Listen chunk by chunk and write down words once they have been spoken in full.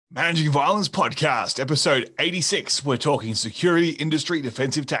Managing Violence Podcast, episode 86. We're talking security industry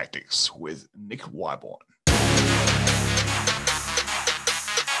defensive tactics with Nick Wyborn.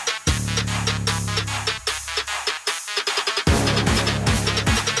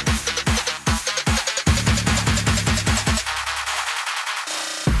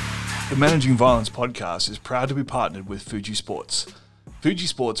 The Managing Violence Podcast is proud to be partnered with Fuji Sports. Fuji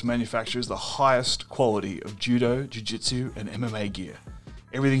Sports manufactures the highest quality of judo, jiu-jitsu, and MMA gear.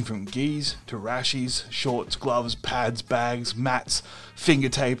 Everything from gis to rashis, shorts, gloves, pads, bags, mats, finger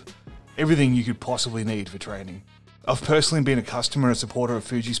tape, everything you could possibly need for training. I've personally been a customer and supporter of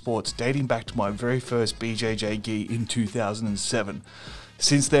Fuji Sports dating back to my very first BJJ gi in 2007.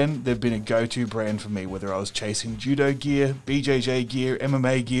 Since then, they've been a go-to brand for me, whether I was chasing judo gear, BJJ gear,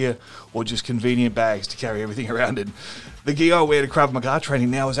 MMA gear, or just convenient bags to carry everything around in. The gear I wear to Krav Maga training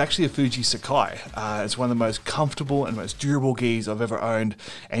now is actually a Fuji Sakai. It's one of the most comfortable and most durable gis I've ever owned,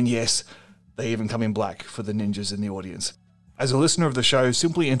 and yes, they even come in black for the ninjas in the audience. As a listener of the show,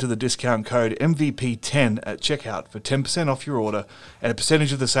 simply enter the discount code MVP10 at checkout for 10% off your order, and a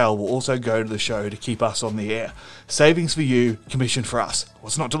percentage of the sale will also go to the show to keep us on the air. Savings for you, commission for us.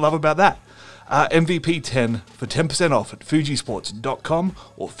 What's not to love about that? MVP10 for 10% off at fujisports.com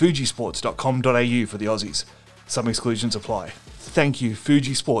or fujisports.com.au for the Aussies. Some exclusions apply. Thank you,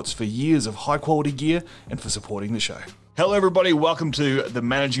 Fuji Sports, for years of high-quality gear and for supporting the show. Hello, everybody. Welcome to the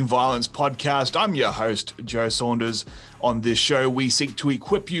Managing Violence Podcast. I'm your host, Joe Saunders. On this show, we seek to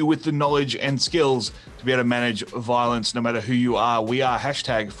equip you with the knowledge and skills to be able to manage violence no matter who you are. We are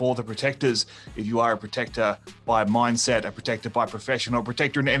hashtag for the protectors. If you are a protector by mindset, a protector by profession, or a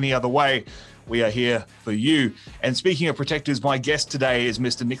protector in any other way, we are here for you. And speaking of protectors, my guest today is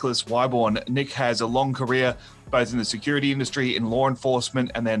Mr. Nicholas Wyborn. Nick has a long career both in the security industry, in law enforcement,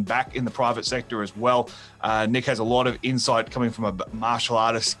 and then back in the private sector as well. Nick has a lot of insight coming from a martial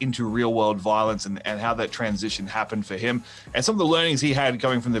artist into real-world violence and how that transition happened for him, and some of the learnings he had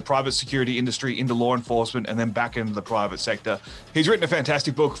going from the private security industry into law enforcement and then back into the private sector. He's written a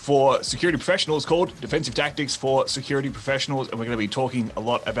fantastic book for security professionals called Defensive Tactics for Security Professionals, and we're going to be talking a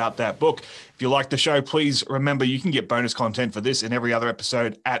lot about that book. If you like the show, please remember you can get bonus content for this and every other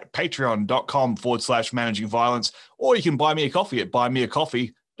episode at patreon.com/managingviolence, or you can buy me a coffee at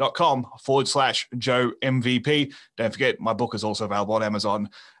buymeacoffee.com/Joe MVP. Don't forget, my book is also available on Amazon.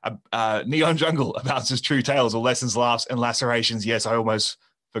 Neon Jungle, Announces True Tales of Lessons, Laughs, and Lacerations. Yes, I almost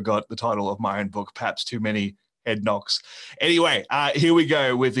forgot the title of my own book, perhaps too many head knocks. Anyway, here we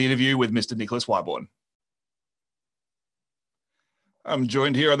go with the interview with Mr. Nicholas Wyborn. I'm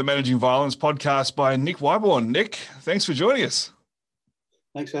joined here on the Managing Violence Podcast by Nick Wyborn. Nick, thanks for joining us.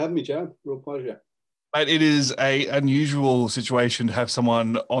 Thanks for having me, Joe. Real pleasure. Mate, it is an unusual situation to have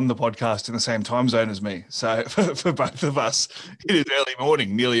someone on the podcast in the same time zone as me. So for both of us, it is early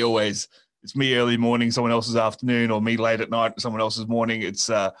morning, nearly always. It's me early morning, someone else's afternoon, or me late at night, someone else's morning. It's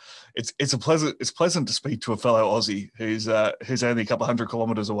pleasant to speak to a fellow Aussie who's only a couple hundred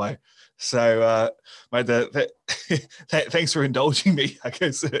kilometers away. So, mate, thanks for indulging me, I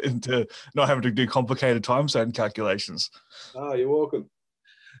guess, into not having to do complicated time zone calculations. Oh, you're welcome.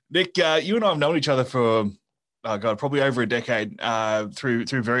 Nick, you and I have known each other for, probably over a decade through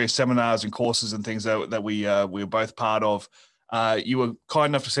various seminars and courses and things that we were both part of. You were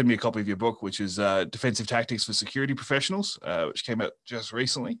kind enough to send me a copy of your book, which is Defensive Tactics for Security Professionals, which came out just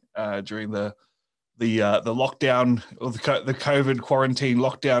recently during the lockdown, or the COVID quarantine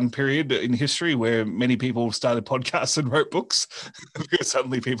lockdown period in history, where many people started podcasts and wrote books because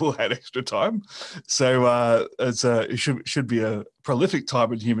suddenly people had extra time. So it should be a prolific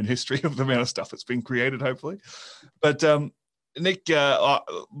time in human history of the amount of stuff that's been created, hopefully. But Nick,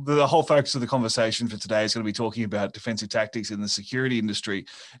 the whole focus of the conversation for today is going to be talking about defensive tactics in the security industry,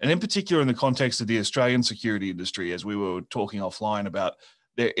 and in particular in the context of the Australian security industry, as we were talking offline about.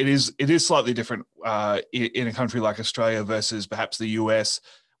 It is slightly different in a country like Australia versus perhaps the US.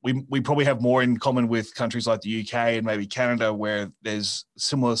 We probably have more in common with countries like the UK and maybe Canada, where there's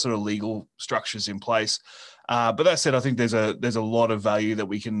similar sort of legal structures in place. But that said, I think there's a lot of value that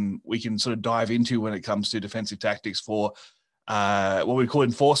we can sort of dive into when it comes to defensive tactics for what we call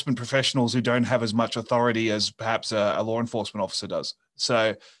enforcement professionals who don't have as much authority as perhaps a law enforcement officer does.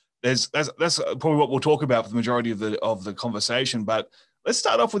 So that's probably what we'll talk about for the majority of the conversation. But let's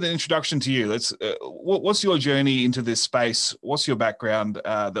start off with an introduction to you. What's your journey into this space? What's your background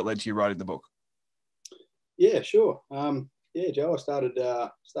that led to you writing the book? Yeah, sure. Joe, I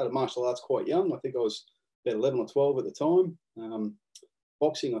started martial arts quite young. I think I was about 11 or 12 at the time.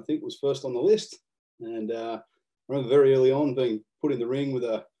 Boxing, I think, was first on the list. And I remember very early on being put in the ring with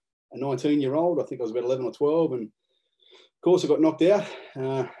a 19-year-old. I think I was about 11 or 12. And course, I got knocked out,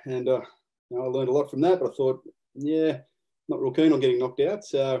 and I learned a lot from that. But I thought, not real keen on getting knocked out,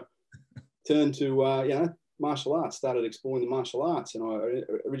 so turned to martial arts. Started exploring the martial arts, and I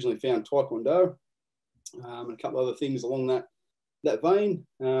originally found Taekwondo and a couple of other things along that vein.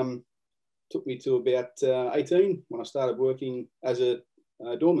 Took me to about 18 when I started working as a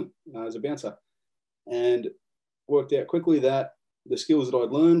doorman, as a bouncer, and worked out quickly that the skills that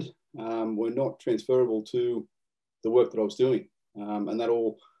I'd learned were not transferable to the work that I was doing. And that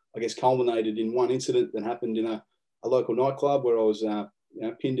all, I guess, culminated in one incident that happened in a local nightclub where I was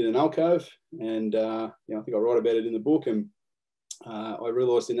pinned in an alcove. And I think I write about it in the book. And I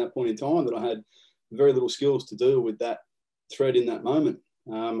realised in that point in time that I had very little skills to deal with that threat in that moment.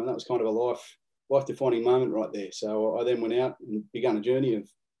 And that was kind of a life-defining moment right there. So I then went out and began a journey of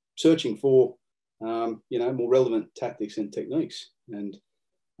searching for, more relevant tactics and techniques. And,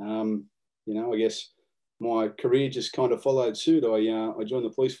 I guess my career just kind of followed suit. I joined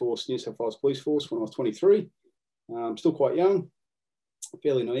the police force, New South Wales Police Force, when I was 23. Still quite young,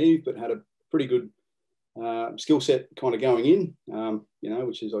 fairly naive, but had a pretty good skill set kind of going in,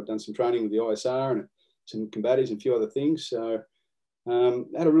 which is I've done some training with the ISR and some combatives and a few other things. So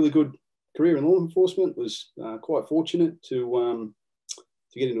had a really good career in law enforcement. Was quite fortunate to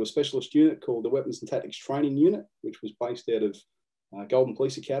get into a specialist unit called the Weapons and Tactics Training Unit, which was based out of Goulburn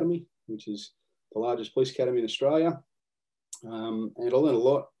Police Academy, which is the largest police academy in Australia. And I learned a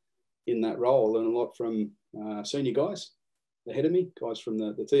lot in that role. I learned a lot from senior guys ahead of me, guys from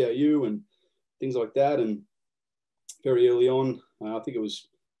the TAU and things like that. And very early on, I think it was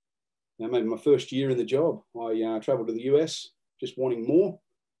maybe my first year in the job, I travelled to the US just wanting more.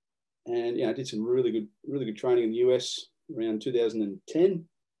 And I did some really good training in the US around 2010.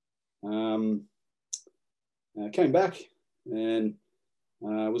 Came back and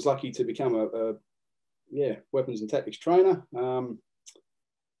was lucky to become a weapons and tactics trainer. And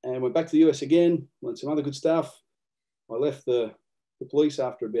went back to the US again, learned some other good stuff. I left the police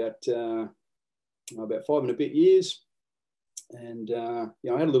after about 5 and a bit years. And I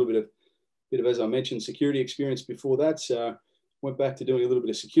had a little bit of, as I mentioned, security experience before that. So went back to doing a little bit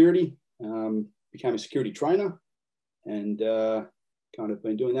of security, became a security trainer, and kind of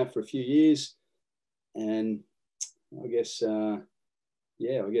been doing that for a few years. And I guess, the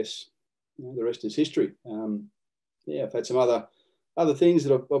rest is history. I've had some other things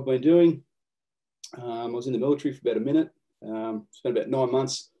that I've been doing. I was in the military for about a minute, spent about 9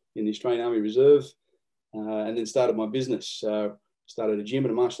 months in the Australian Army Reserve, and then started my business. So started a gym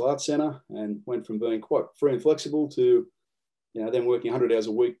and a martial arts centre, and went from being quite free and flexible to, then working 100 hours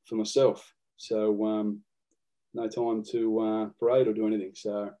a week for myself. So no time to parade or do anything.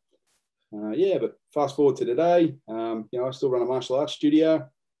 So but fast forward to today, I still run a martial arts studio.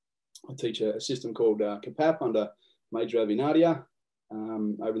 I teach a system called CAPAP under Major Avinadia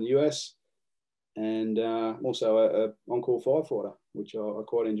over in the US, and also a on-call firefighter, which I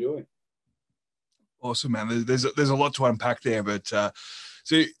quite enjoy. Awesome, man. There's a lot to unpack there, but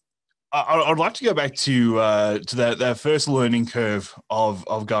so I'd like to go back to that first learning curve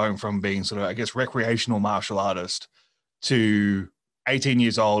of going from being sort of, I guess, recreational martial artist to 18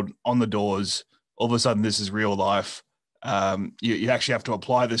 years old on the doors. All of a sudden, this is real life. You actually have to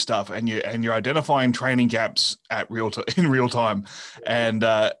apply this stuff, and you're identifying training gaps in real time. And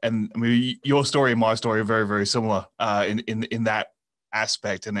I mean, your story and my story are very, very similar in that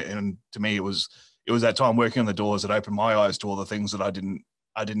aspect. And to me, it was that time working on the doors that opened my eyes to all the things that I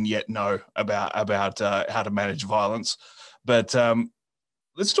didn't yet know about how to manage violence. But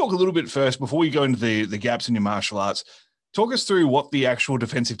let's talk a little bit first before we go into the gaps in your martial arts. Talk us through what the actual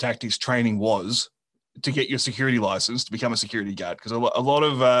defensive tactics training was to get your security license to become a security guard, because a lot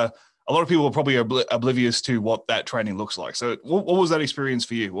of people are probably oblivious to what that training looks like. So what was that experience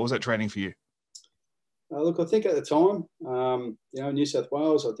for you? What was that training for you? Look, I think at the time, in New South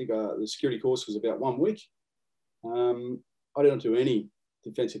Wales, I think the security course was about 1 week. I didn't do any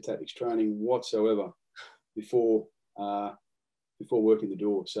defensive tactics training whatsoever before working the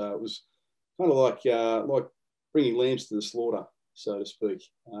door. So it was kind of like bringing lambs to the slaughter, so to speak.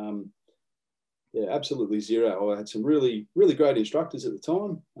 Absolutely zero. I had some really, really great instructors at the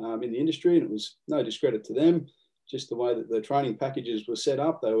time in the industry, and it was no discredit to them. Just the way that the training packages were set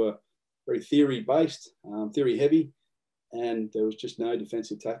up, they were very theory-based, theory-heavy, and there was just no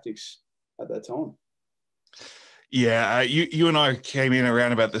defensive tactics at that time. Yeah, you and I came in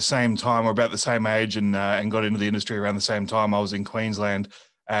around about the same time, or about the same age, and got into the industry around the same time. I was in Queensland,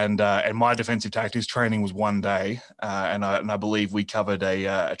 and my defensive tactics training was 1 day, and I believe we covered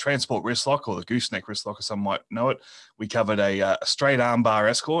a transport wrist lock, or the gooseneck wrist lock, as some might know it. We covered a straight arm bar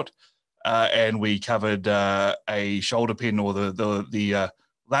escort, and we covered a shoulder pin, or the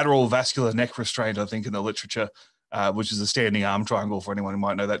lateral vascular neck restraint, I think, in the literature, which is a standing arm triangle for anyone who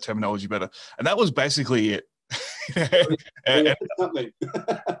might know that terminology better. And that was basically it.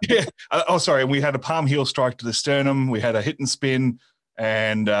 Yeah. Oh, sorry. And we had a palm heel strike to the sternum. We had a hit and spin,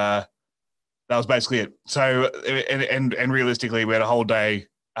 and that was basically it. So, and realistically, we had a whole day.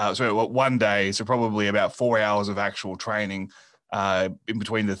 One day, so probably about 4 hours of actual training in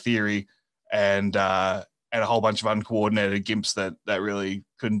between the theory and a whole bunch of uncoordinated gimps that really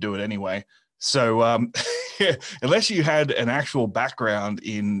couldn't do it anyway. So yeah, unless you had an actual background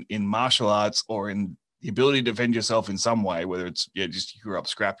in martial arts or in the ability to defend yourself in some way, whether it's just you grew up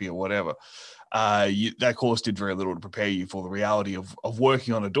scrappy or whatever, that course did very little to prepare you for the reality of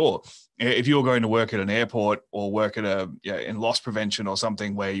working on a door. If you were going to work at an airport or work at in loss prevention or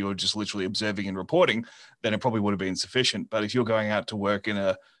something where you're just literally observing and reporting, then it probably would have been sufficient. But if you're going out to work in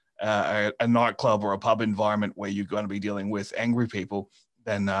a nightclub or a pub environment where you're going to be dealing with angry people,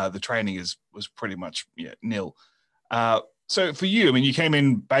 then the training was pretty much nil. So for you, I mean, you came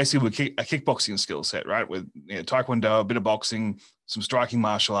in basically with a kickboxing skill set, right? With Taekwondo, a bit of boxing, some striking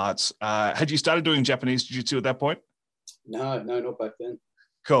martial arts. Had you started doing Japanese jiu-jitsu at that point? No, not back then.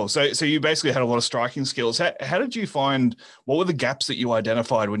 Cool. So you basically had a lot of striking skills. How did you find, what were the gaps that you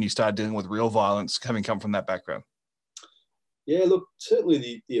identified when you started dealing with real violence, having come from that background? Yeah, look,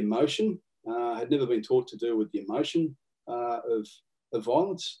 certainly the emotion. I had never been taught to deal with the emotion of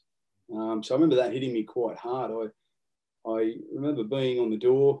violence. So I remember that hitting me quite hard. I remember being on the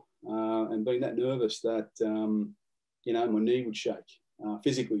door and being that nervous that, my knee would shake.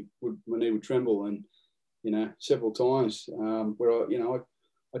 Physically, my knee would tremble. And, several times where,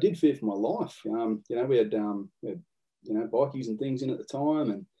 I did fear for my life. We had bikies and things in at the time.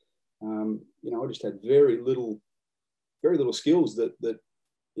 And, I just had very little skills that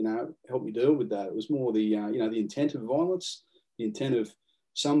helped me deal with that. It was more the intent of violence, the intent of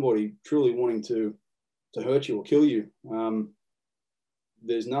somebody truly wanting to hurt you or kill you.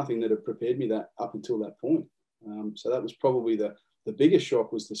 There's nothing that had prepared me that up until that point. So that was probably the biggest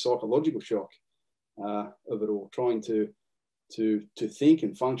shock, was the psychological shock of it all, trying to think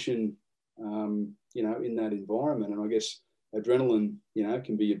and function, in that environment. And I guess adrenaline,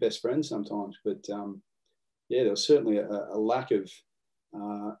 can be your best friend sometimes. But there was certainly a lack of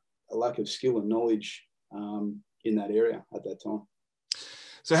skill and knowledge in that area at that time.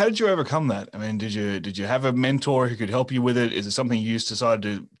 So how did you overcome that? I mean, did you have a mentor who could help you with it? Is it something you just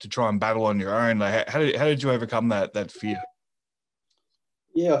decided to try and battle on your own? Like, how did you overcome that fear?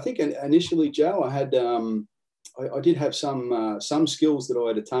 Yeah, I think initially, Joe, I had I did have some skills that I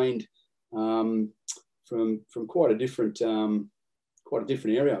had attained from quite a different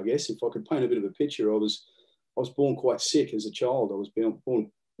area, I guess. If I could paint a bit of a picture, I was born quite sick as a child. I was born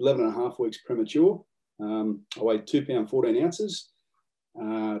 11 and a half weeks premature. I weighed 2 pounds 14 ounces.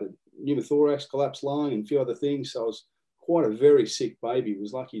 Pneumothorax, collapsed lung, and a few other things. So I was quite a very sick baby.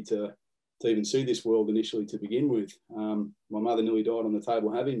 Was lucky to even see this world initially to begin with. My mother nearly died on the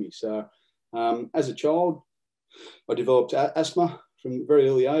table having me. So as a child, I developed asthma from a very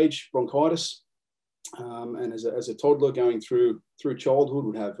early age, bronchitis. And as a toddler going through childhood,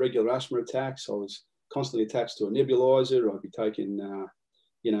 would have regular asthma attacks. I was constantly attached to a nebulizer. I'd be taking,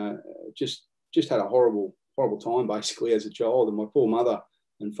 just had a horrible time basically as a child. And my poor mother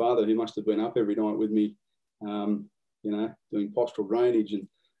and father, who must have been up every night with me, doing postural drainage and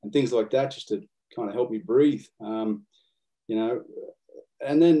things like that, just to kind of help me breathe.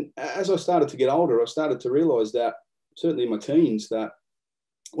 And then as I started to get older, I started to realize that, certainly in my teens, that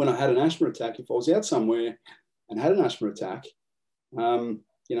when I had an asthma attack, if I was out somewhere and had an asthma attack,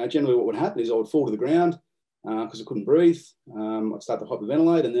 generally what would happen is I would fall to the ground because I couldn't breathe. I'd start to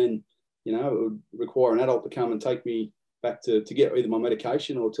hyperventilate, and then, it would require an adult to come and take me back to get either my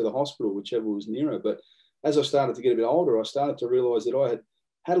medication or to the hospital, whichever was nearer. But as I started to get a bit older, I started to realize that I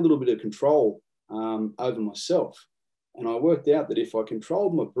had a little bit of control over myself. And I worked out that if I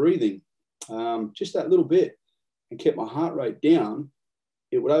controlled my breathing just that little bit and kept my heart rate down,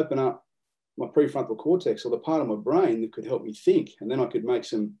 it would open up my prefrontal cortex, or the part of my brain that could help me think. And then I could make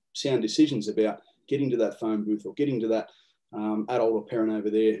some sound decisions about getting to that phone booth or getting to that adult or parent over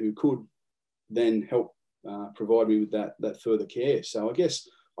there who could then help provide me with that further care. So I guess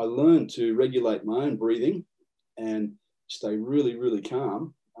I learned to regulate my own breathing and stay really, really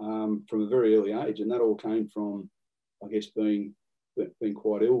calm from a very early age. And that all came from, I guess, being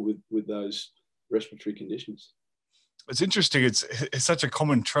quite ill with those respiratory conditions. It's interesting. It's such a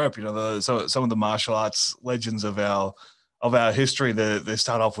common trope, some of the martial arts legends of our of our history, they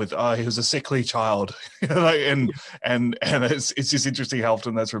start off with, oh, he was a sickly child, like, and it's just interesting how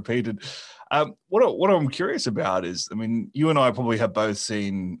often that's repeated. What I'm curious about is, I mean, you and I probably have both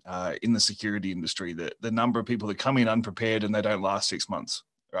seen in the security industry that the number of people that come in unprepared and they don't last 6 months,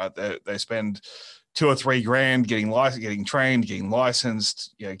 right? They spend 2 or 3 grand getting trained, getting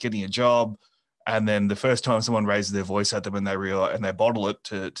licensed, getting a job. And then the first time someone raises their voice at them and they realize, and they bottle it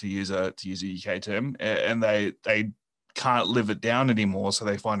to use a UK term, and they can't live it down anymore, so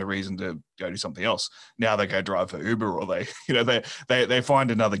they find a reason to go do something else. Now they go drive for Uber, or they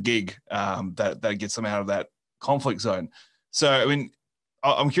find another gig that gets them out of that conflict zone. So I mean,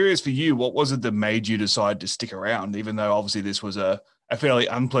 I'm curious for you, what was it that made you decide to stick around, even though obviously this was a fairly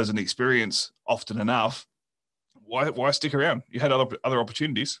unpleasant experience often enough? Why stick around? You had other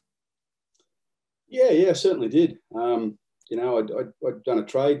opportunities. Yeah, I certainly did. I'd done a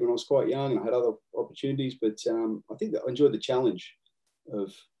trade when I was quite young, and I had other opportunities, but I think that I enjoyed the challenge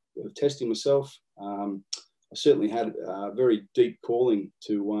of testing myself. I certainly had a very deep calling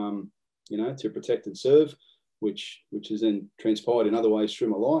to protect and serve, which has then transpired in other ways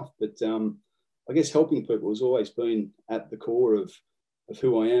through my life. But I guess helping people has always been at the core of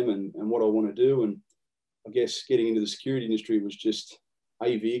who I am and what I want to do. And I guess getting into the security industry was just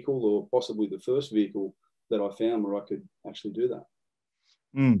a vehicle, or possibly the first vehicle that I found where I could actually do that.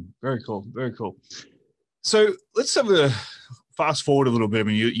 Very cool. Very cool. So let's have a fast forward a little bit. I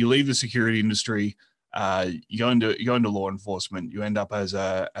mean, you leave the security industry, you go into law enforcement, you end up as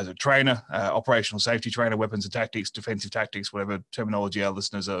a trainer, operational safety trainer, weapons and tactics, defensive tactics, whatever terminology our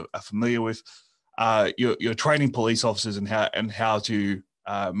listeners are familiar with. You're training police officers and how to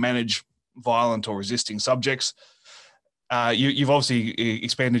manage violent or resisting subjects. You've obviously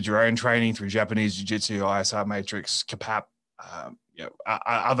expanded your own training through Japanese Jiu-Jitsu, ISR Matrix, KPAP,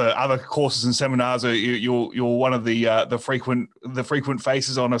 other courses and seminars. You're one of the frequent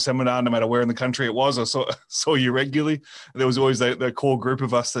faces on a seminar, no matter where in the country it was. I saw you regularly. There was always the core group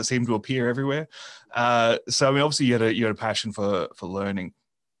of us that seemed to appear everywhere. So I mean, obviously you had a passion for learning.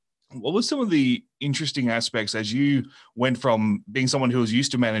 What were some of the interesting aspects as you went from being someone who was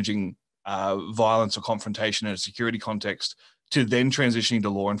used to managing violence or confrontation in a security context to then transitioning to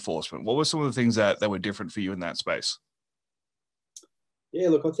law enforcement? What were some of the things that were different for you in that space? Yeah,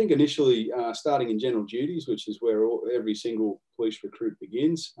 look, I think initially starting in general duties, which is where every single police recruit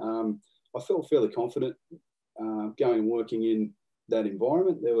begins, I felt fairly confident going and working in that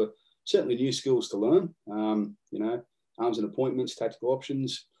environment. There were certainly new skills to learn, arms and appointments, tactical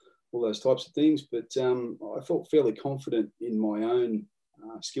options, all those types of things. But I felt fairly confident in my own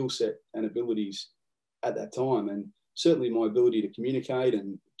skill set and abilities at that time, and certainly my ability to communicate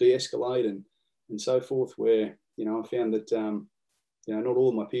and de-escalate and so forth, where I found that not all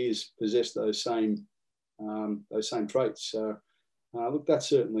of my peers possess those same traits. So look, that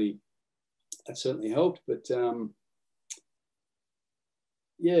certainly helped. But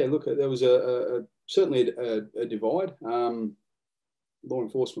look, there was certainly a divide. Law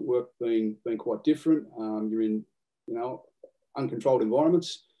enforcement work being quite different. You're in uncontrolled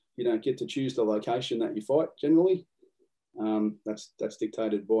environments. You don't get to choose the location that you fight generally. That's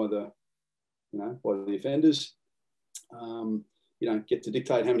dictated by the offenders. You don't get to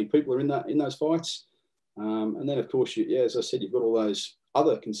dictate how many people are in those fights. And then of course, as I said, you've got all those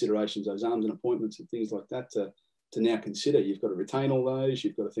other considerations, those arms and appointments and things like that to now consider. You've got to retain all those.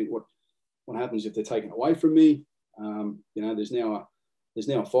 You've got to think what happens if they're taken away from me. There's now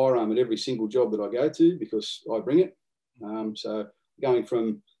a firearm at every single job that I go to because I bring it. So going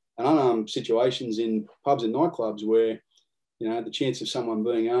from an unarmed situations in pubs and nightclubs where, the chance of someone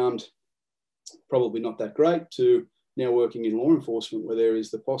being armed, probably not that great, to now working in law enforcement where there is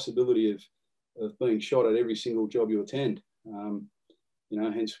the possibility of being shot at every single job you attend.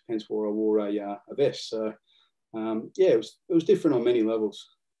 Hence why I wore a vest. So it was different on many levels.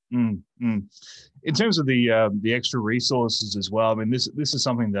 In terms of the extra resources as well, I mean, this is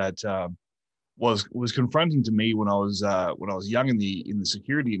something that was confronting to me when I was young in the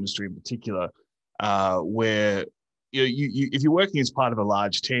security industry in particular, where you if you're working as part of a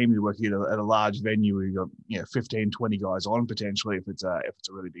large team, you're working at a large venue where you've got 15, 20 guys on potentially if it's a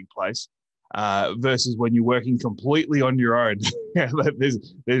really big place, versus when you're working completely on your own.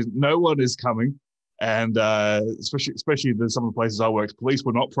 There's no one is coming. And especially some of the places I worked, police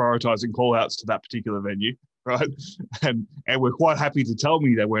were not prioritizing call-outs to that particular venue, right? And we're quite happy to tell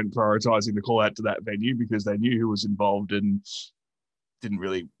me they weren't prioritizing the call-out to that venue because they knew who was involved and didn't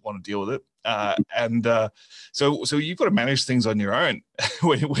really want to deal with it. So you've got to manage things on your own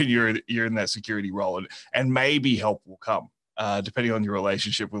when you're in that security role, and maybe help will come. depending on your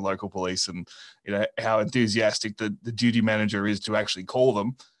relationship with local police and, you know, how enthusiastic the duty manager is to actually call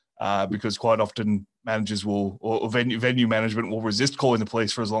them, because quite often managers will, or venue management will resist calling the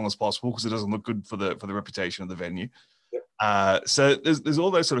police for as long as possible because it doesn't look good for the reputation of the venue. So there's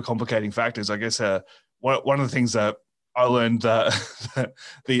all those sort of complicating factors. I guess one of the things that I learned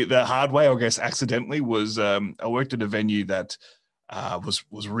the hard way, I guess accidentally, was I worked at a venue that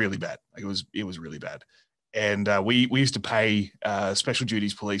was really bad. Like it was really bad, and we used to pay special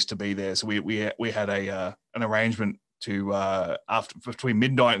duties police to be there. So we had an arrangement to between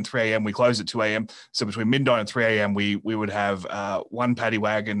midnight and 3 a.m. we closed at 2 a.m. So between midnight and 3 a.m. we would have one paddy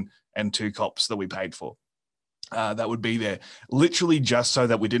wagon and 2 cops that we paid for. That would be there literally just so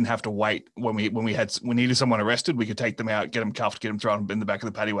that we didn't have to wait when we needed someone arrested. We could take them out, get them cuffed, get them thrown in the back of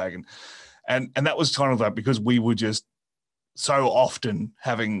the paddy wagon. And that was kind of like, because we were just so often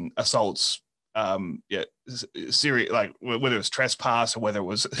having assaults, serious, like whether it was trespass or whether it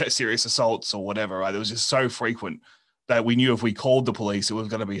was serious assaults or whatever, right? It was just so frequent that we knew if we called the police, it was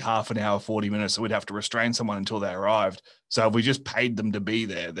going to be half an hour, 40 minutes. So we'd have to restrain someone until they arrived. So if we just paid them to be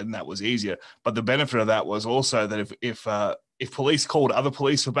there, then that was easier. But the benefit of that was also that if police called other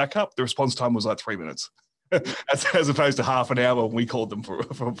police for backup, the response time was like 3 minutes, as opposed to half an hour when we called them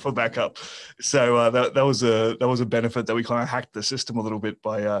for backup. So that was a benefit that we kind of hacked the system a little bit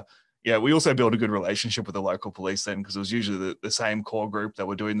by. We also built a good relationship with the local police then, because it was usually the same core group that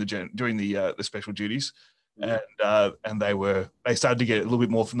were doing the special duties. And they started to get a little bit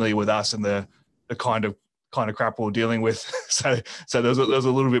more familiar with us and the kind of crap we were dealing with. So there was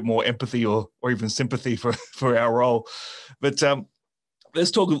a little bit more empathy or even sympathy for our role. But let's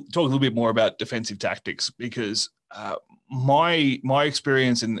talk a little bit more about defensive tactics, because my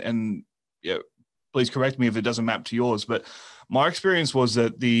experience, and please correct me if it doesn't map to yours, but my experience was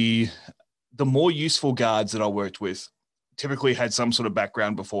that the more useful guards that I worked with typically had some sort of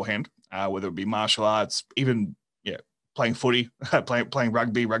background beforehand, whether it be martial arts, even playing footy, playing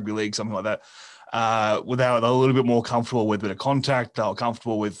rugby league, something like that. They were a little bit more comfortable with a bit of contact. They were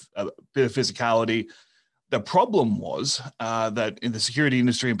comfortable with a bit of physicality. The problem was that in the security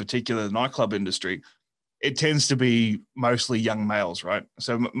industry, in particular, the nightclub industry, it tends to be mostly young males, right?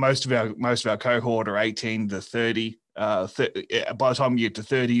 So most of our cohort are 18 to 30. By the time you get to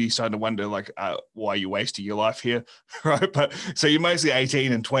 30, you start to wonder, like, why are you wasting your life here, right? But so you're mostly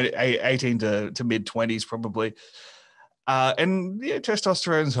 18 and 20, 18 to mid 20s probably. And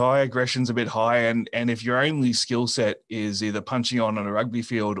testosterone's high, aggression's a bit high, and if your only skill set is either punching on a rugby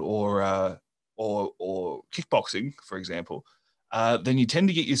field or kickboxing, for example, then you tend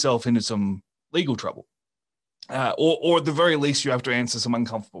to get yourself into some legal trouble. Or at the very least, you have to answer some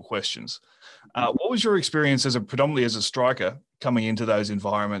uncomfortable questions. What was your experience predominantly as a striker coming into those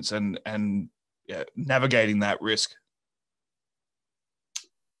environments and navigating that risk?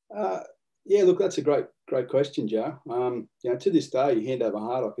 Look, that's a great question, Joe. To this day, hand over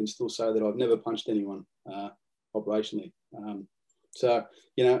heart, I can still say that I've never punched anyone operationally.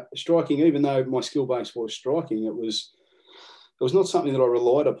 Striking, even though my skill base was striking, it was not something that I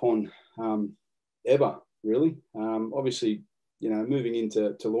relied upon ever, really. Obviously, moving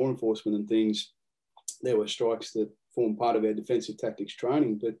into law enforcement and things, there were strikes that formed part of our defensive tactics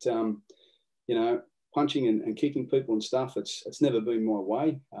training. But, punching and kicking people and stuff, it's never been my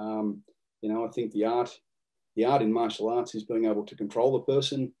way. I think the art in martial arts is being able to control the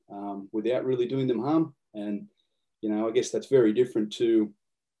person without really doing them harm. And, I guess that's very different to,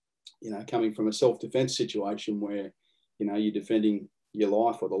 coming from a self-defense situation where, you're defending your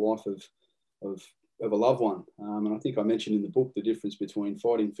life or the life of a loved one. And I think I mentioned in the book the difference between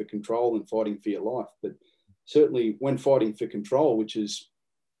fighting for control and fighting for your life. But certainly when fighting for control, which is,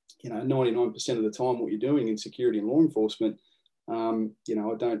 99% of the time what you're doing in security and law enforcement, I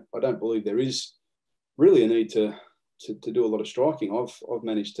don't believe there is really a need to do a lot of striking. I've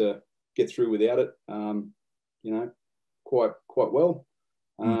managed to get through without it, quite well.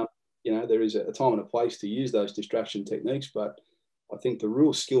 There is a time and a place to use those distraction techniques, but I think the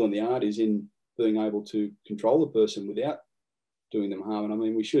real skill and the art is in being able to control the person without doing them harm. And I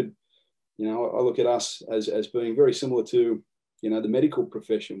mean, we should, I look at us as being very similar to, the medical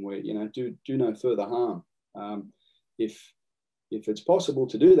profession where, do no further harm. If it's possible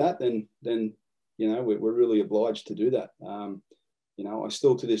to do that, then we're really obliged to do that. I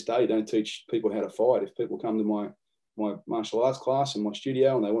still to this day don't teach people how to fight. If people come to my martial arts class in my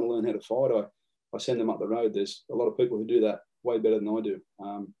studio and they want to learn how to fight, I send them up the road. There's a lot of people who do that way better than I do.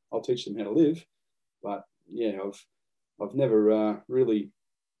 I'll teach them how to live, but I've never really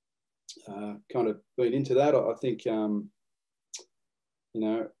kind of been into that. I think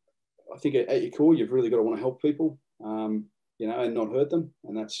I think at your core you've really got to want to help people. and not hurt them.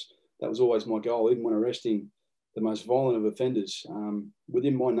 And that was always my goal, even when arresting the most violent of offenders.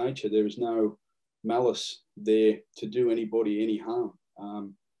 Within my nature, there is no malice there to do anybody any harm.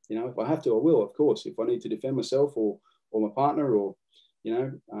 If I have to, I will, of course. If I need to defend myself or my partner, or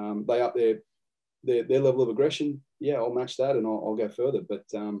they up their level of aggression, yeah, I'll match that and I'll go further. But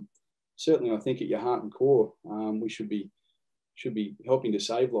certainly, I think at your heart and core, we should be helping to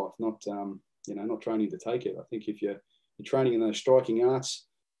save life, not not training to take it. I think if you're training in those striking arts,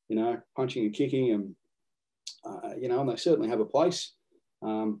 punching and kicking, and and they certainly have a place,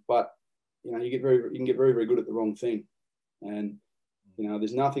 but you can get very, very good at the wrong thing. And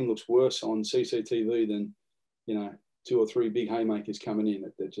there's nothing looks worse on CCTV than 2 or 3 big haymakers coming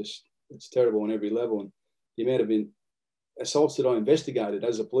in. It's terrible on every level. And the amount of assaults that I investigated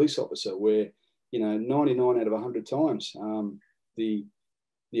as a police officer, where 99 out of 100 times the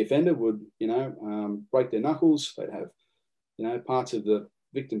offender would break their knuckles. They'd have parts of the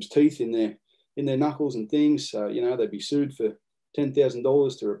victim's teeth in their knuckles and things. They'd be sued for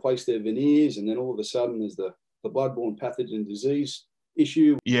 $10,000 to replace their veneers, and then all of a sudden there's the bloodborne pathogen disease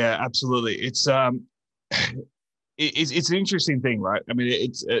issue. Yeah, absolutely. It's it's an interesting thing, right? I mean,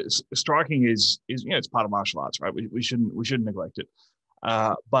 it's striking is it's part of martial arts, right? We shouldn't neglect it.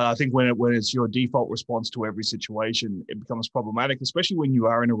 But I think when it's your default response to every situation, it becomes problematic, especially when you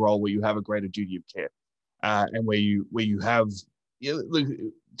are in a role where you have a greater duty of care, and where you have,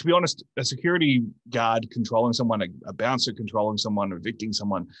 to be honest, a security guard controlling someone, a bouncer controlling someone, evicting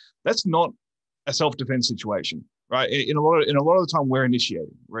someone, that's not a self-defense situation, right? In a lot of the time, we're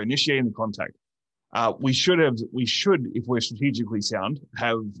initiating the contact. We should, if we're strategically sound,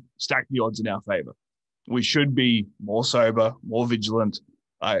 have stacked the odds in our favor. We should be more sober, more vigilant.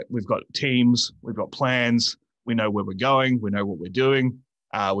 We've got teams, we've got plans, we know where we're going, we know what we're doing.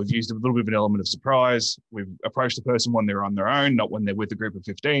 We've used a little bit of an element of surprise. We've approached the person when they're on their own, not when they're with a group of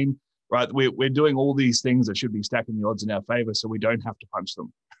 15, right? We're doing all these things that should be stacking the odds in our favor, so we don't have to punch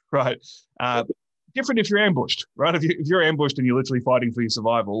them, right? Different if you're ambushed, right? If you're ambushed and you're literally fighting for your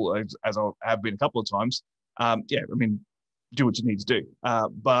survival, as I have been a couple of times, do what you need to do.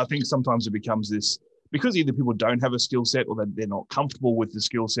 But I think sometimes it becomes this, because either people don't have a skill set or they're not comfortable with the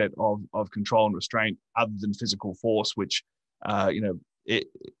skill set of control and restraint other than physical force, which, it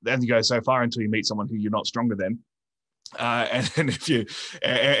only goes so far until you meet someone who you're not stronger than.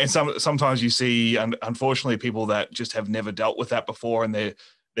 Sometimes you see, unfortunately, people that just have never dealt with that before, and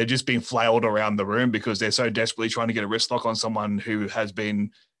they're just being flailed around the room because they're so desperately trying to get a wrist lock on someone who has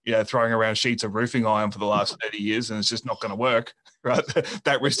been, throwing around sheets of roofing iron for the last 30 years, and it's just not going to work, right?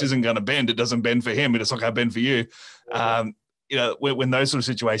 That wrist isn't going to bend. It doesn't bend for him, and it's not going to bend for you. When those sort of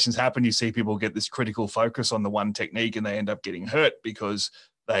situations happen, you see people get this critical focus on the one technique, and they end up getting hurt because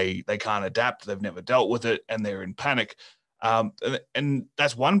they can't adapt. They've never dealt with it, and they're in panic. And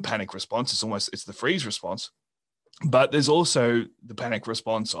that's one panic response. It's the freeze response. But there's also the panic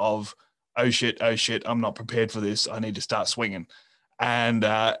response of, oh shit, I'm not prepared for this. I need to start swinging. And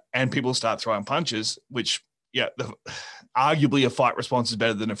people start throwing punches, which, arguably a fight response is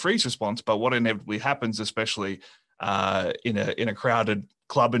better than a freeze response. But what inevitably happens, especially in a crowded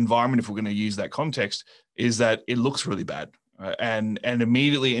club environment, if we're going to use that context, is that it looks really bad. Right? And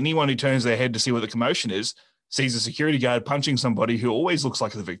immediately anyone who turns their head to see what the commotion is sees a security guard punching somebody who always looks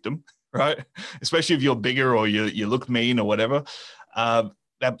like the victim, right? Especially if you're bigger or you look mean or whatever.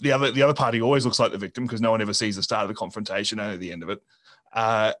 The other party always looks like the victim because no one ever sees the start of the confrontation, only the end of it.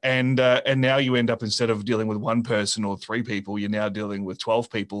 And now you end up, instead of dealing with one person or 3 people, you're now dealing with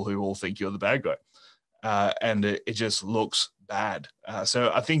 12 people who all think you're the bad guy. And it just looks bad.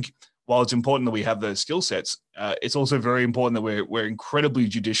 So I think while it's important that we have those skill sets, it's also very important that we're incredibly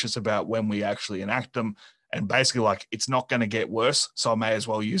judicious about when we actually enact them. And basically, it's not going to get worse, so I may as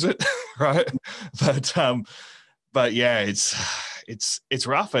well use it, right? But yeah, it's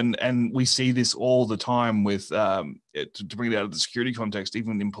rough, and we see this all the time with to bring it out of the security context,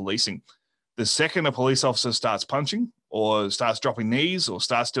 even in policing. The second a police officer starts punching or starts dropping knees or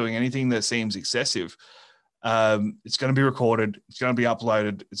starts doing anything that seems excessive, it's going to be recorded, it's going to be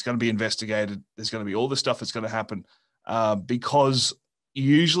uploaded, it's going to be investigated. There's going to be all this stuff that's going to happen because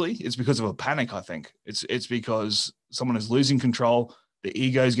usually it's because of a panic. I think it's because someone is losing control. The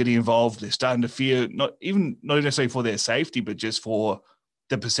ego is getting involved. They're starting to fear, not necessarily for their safety, but just for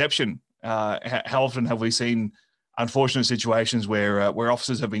the perception. How often have we seen unfortunate situations where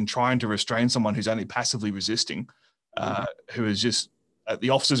officers have been trying to restrain someone who's only passively resisting, who is just the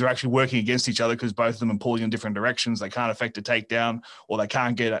officers are actually working against each other because both of them are pulling in different directions. They can't effect a takedown, or they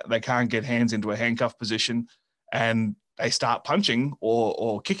can't get hands into a handcuff position, and they start punching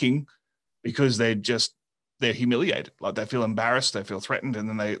or kicking because they're just they're humiliated, like they feel embarrassed, they feel threatened, and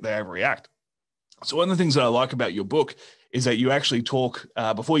then they overreact. So one of the things that I like about your book is that you actually talk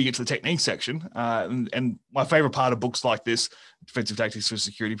before you get to the technique section. And my favorite part of books like this, Defensive Tactics for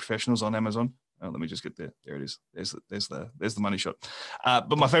Security Professionals on Amazon. Let me just get there. There it is. There's the money shot.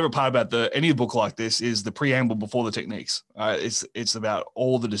 But my favorite part about any book like this is the preamble before the techniques. It's about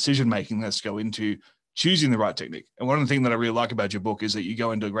all the decision making that's go into choosing the right technique. And one of the things that I really like about your book is that you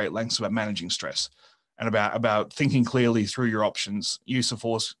go into great lengths about managing stress and about thinking clearly through your options, use of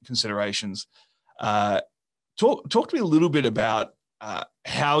force considerations. Talk to me a little bit about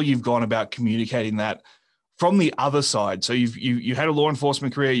how you've gone about communicating that from the other side. So you had a law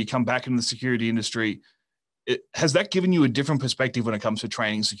enforcement career, you come back into the security industry. Has that given you a different perspective when it comes to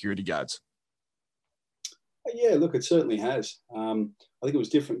training security guards? Yeah, look, it certainly has. I think it was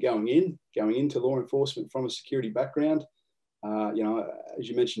different going into law enforcement from a security background. As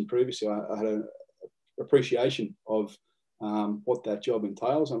you mentioned previously, I had an appreciation of what that job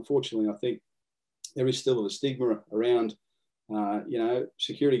entails. Unfortunately, I think there is still a stigma around,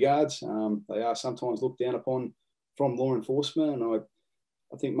 security guards. They are sometimes looked down upon from law enforcement, and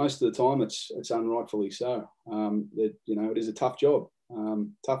I think most of the time it's unrightfully so. That it is a tough job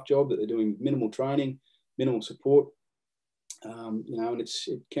that they're doing minimal training, minimal support, and it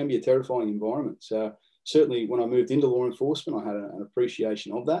can be a terrifying environment. So certainly, when I moved into law enforcement, I had an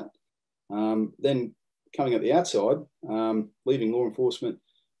appreciation of that. Then coming at the outside, leaving law enforcement,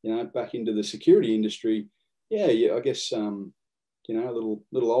 back into the security industry, I guess, a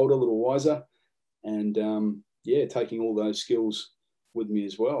little older, a little wiser, and taking all those skills with me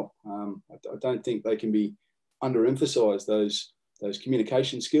as well. I don't think they can be underemphasized. Those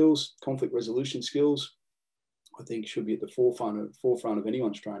communication skills, conflict resolution skills, I think should be at the forefront of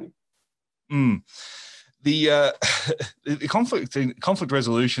anyone's training. The conflict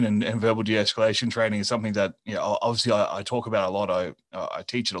resolution and verbal de-escalation training is something that, obviously I talk about a lot. I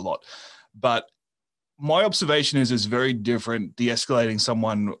teach it a lot, but my observation is it's very different de-escalating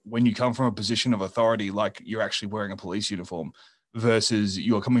someone when you come from a position of authority, like you're actually wearing a police uniform, versus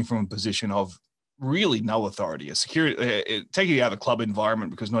you're coming from a position of really no authority. A security, taking it out of the club environment,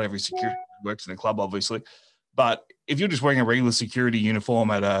 because not every security works in a club, obviously. But if you're just wearing a regular security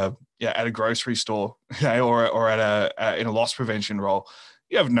uniform at a grocery store, or at in a loss prevention role,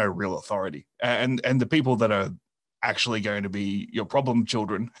 you have no real authority. And the people that are actually going to be your problem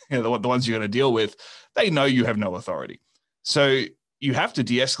children, the ones you're going to deal with, they know you have no authority. So you have to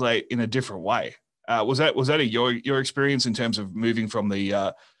de-escalate in a different way. Was that your experience in terms of moving from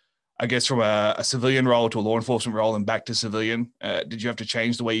the from a civilian role to a law enforcement role and back to civilian? Did you have to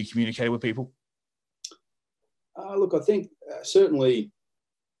change the way you communicate with people? Look, I think certainly,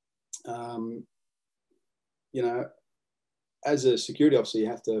 as a security officer, you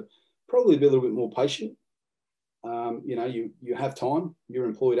have to probably be a little bit more patient. You have time. You're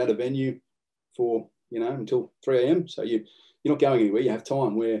employed at a venue for until 3 a.m. So you're not going anywhere. You have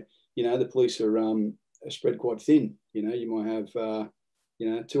time where the police are spread quite thin. You might have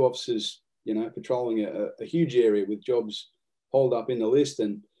 2 officers patrolling a huge area with jobs holed up in the list,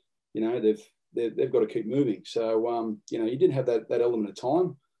 and they've got to keep moving. So you did have that element of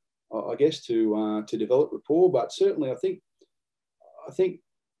time, I guess, to develop rapport. But certainly, I think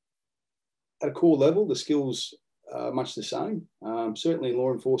at a core level, the skills are much the same. Certainly in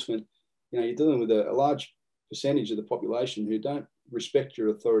law enforcement, you're dealing with a large percentage of the population who don't respect your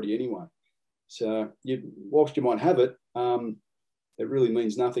authority anyway. So whilst you might have it, it really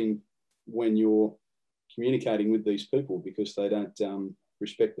means nothing when you're communicating with these people, because they don't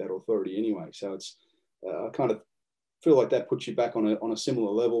respect that authority anyway. So it's I kind of feel like that puts you back on a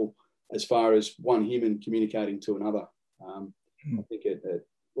similar level as far as one human communicating to another. I think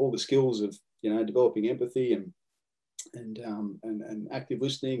all the skills of developing empathy and active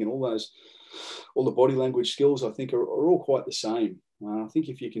listening and all the body language skills, I think are all quite the same. I think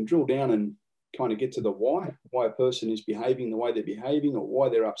if you can drill down and kind of get to the why a person is behaving the way they're behaving, or why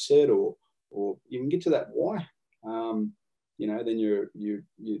they're upset, or you can get to that why, then you're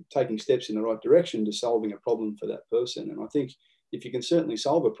taking steps in the right direction to solving a problem for that person. And I think if you can certainly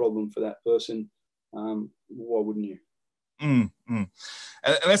solve a problem for that person, why wouldn't you? And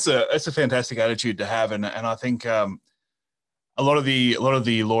that's a fantastic attitude to have, and I think a lot of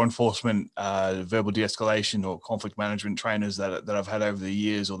the law enforcement verbal de-escalation or conflict management trainers that I've had over the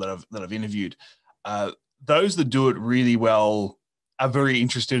years, or that I've interviewed, those that do it really well are very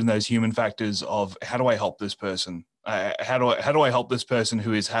interested in those human factors of how do I help this person? How do I help this person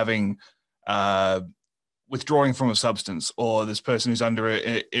who is having withdrawing from a substance, or this person who's under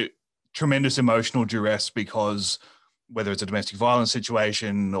a tremendous emotional duress because whether it's a domestic violence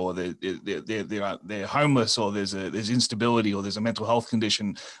situation or they're homeless, or there's instability, or there's a mental health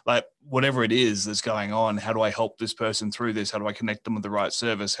condition, like whatever it is that's going on, how do I help this person through this? How do I connect them with the right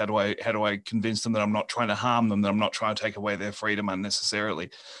service? How do I convince them that I'm not trying to harm them, that I'm not trying to take away their freedom unnecessarily?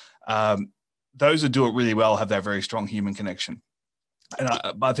 Those that do it really well have that very strong human connection. And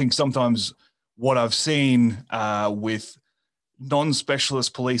I think sometimes what I've seen with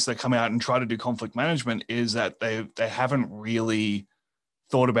non-specialist police that come out and try to do conflict management is that they haven't really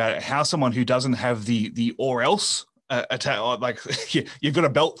thought about how someone who doesn't have the or else like you've got a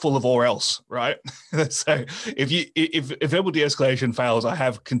belt full of or else, right? So if verbal de-escalation fails, I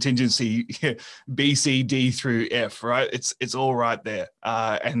have contingency B, C, D through F, right? It's all right there.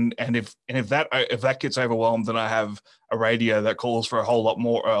 And if that gets overwhelmed, then I have a radio that calls for a whole lot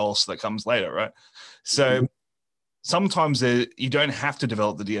more or else that comes later, right? So sometimes you don't have to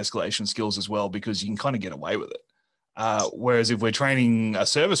develop the de-escalation skills as well, because you can kind of get away with it. Whereas if we're training a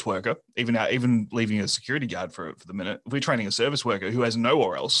service worker, even leaving a security guard for the minute, if we're training a service worker who has no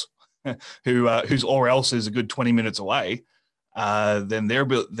or else, whose or else is a good 20 minutes away, then they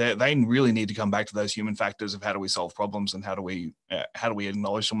really need to come back to those human factors of how do we solve problems, and how do we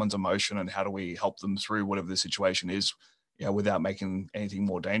acknowledge someone's emotion, and how do we help them through whatever the situation is, without making anything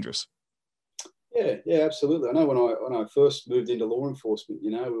more dangerous. Yeah, absolutely. I know when I first moved into law enforcement,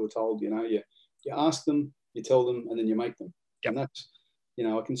 we were told, you ask them, you tell them, and then you make them. Yep. And that's,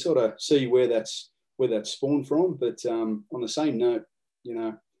 I can sort of see where that's spawned from. But on the same note,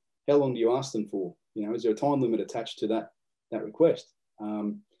 how long do you ask them for? Is there a time limit attached to that request?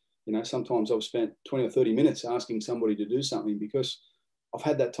 Sometimes I've spent 20 or 30 minutes asking somebody to do something because I've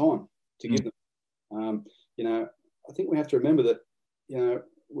had that time to give them. I think we have to remember that,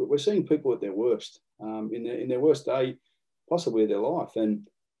 we're seeing people at their worst, in their worst day, possibly of their life. And,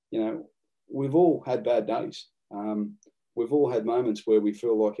 we've all had bad days. We've all had moments where we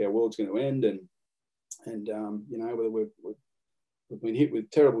feel like our world's going to end, and whether we've been hit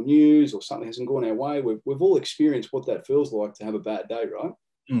with terrible news or something hasn't gone our way. We've all experienced what that feels like to have a bad day, right?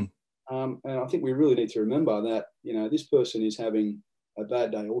 And I think we really need to remember that, this person is having a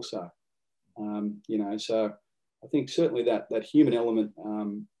bad day also. So I think certainly that human element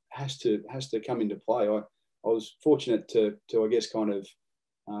has to come into play. I was fortunate to I guess kind of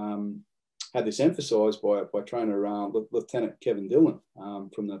had this emphasised by trainer Lieutenant Kevin Dillon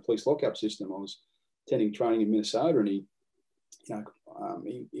from the police lockup system. I was attending training in Minnesota, and he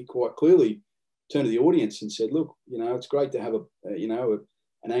quite clearly turned to the audience and said, "Look, it's great to have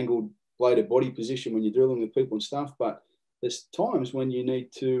an angled bladed body position when you're dealing with people and stuff, but there's times when you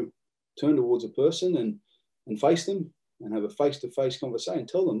need to turn towards a person and face them and have a face-to-face conversation.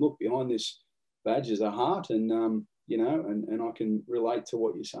 Tell them, look, behind this badge is a heart, and and I can relate to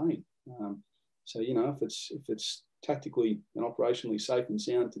what you're saying. So if it's tactically and operationally safe and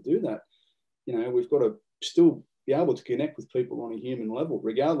sound to do that, we've got to still be able to connect with people on a human level,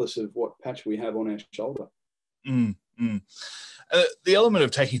 regardless of what patch we have on our shoulder." The element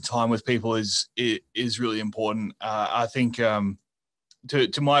of taking time with people is really important. I think from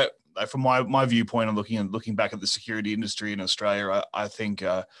my viewpoint and looking back at the security industry in Australia, I think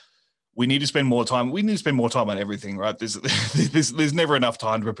we need to spend more time. We need to spend more time on everything, right? There's never enough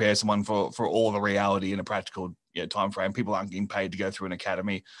time to prepare someone for all the reality in a practical time frame. People aren't getting paid to go through an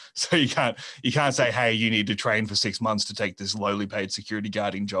academy, so you can't say, hey, you need to train for 6 months to take this lowly paid security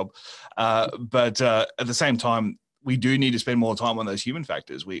guarding job. But at the same time, we do need to spend more time on those human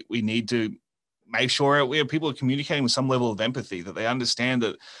factors. We need to make sure people are communicating with some level of empathy, that they understand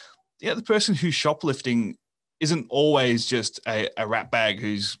that the person who's shoplifting isn't always just a rat bag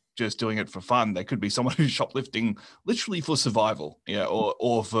who's just doing it for fun. There could be someone who's shoplifting literally for survival,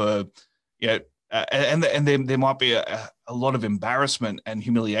 or for, and there might be a lot of embarrassment and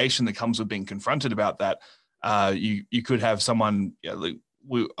humiliation that comes with being confronted about that. You could have someone,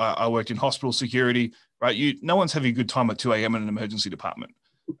 I worked in hospital security, right? No one's having a good time at 2 a.m. in an emergency department.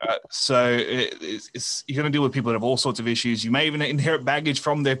 So you're going to deal with people that have all sorts of issues. You may even inherit baggage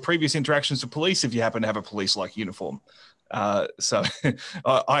from their previous interactions with police if you happen to have a police-like uniform. So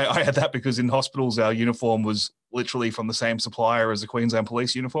I had that because in hospitals, our uniform was literally from the same supplier as the Queensland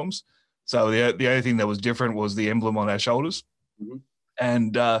police uniforms. So the only thing that was different was the emblem on our shoulders. Mm-hmm.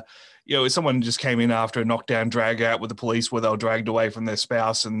 And, if someone just came in after a knockdown drag out with the police where they were dragged away from their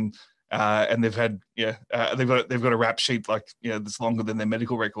spouse and they've had, they've got a rap sheet that's longer than their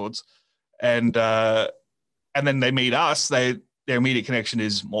medical records, and then they meet us, their immediate connection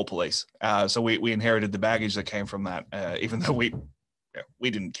is more police. So we inherited the baggage that came from that, even though we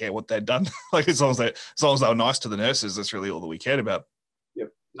didn't care what they'd done. As long as they were nice to the nurses, that's really all that we cared about. Yep.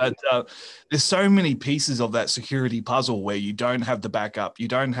 But there's so many pieces of that security puzzle where you don't have the backup. You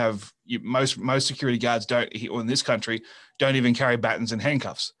don't have most security guards don't, or in this country, don't even carry batons and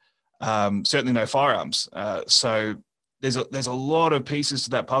handcuffs. Certainly no firearms. So there's a lot of pieces to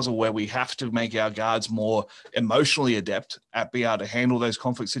that puzzle where we have to make our guards more emotionally adept at being able to handle those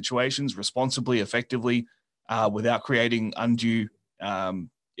conflict situations responsibly, effectively, without creating undue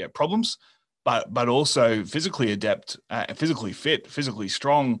problems. But also physically adept, physically fit, physically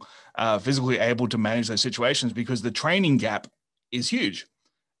strong, physically able to manage those situations, because the training gap is huge,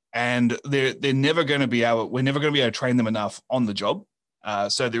 and they're never going to be able. We're never going to be able to train them enough on the job.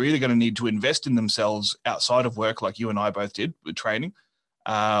 So they're either going to need to invest in themselves outside of work, like you and I both did with training,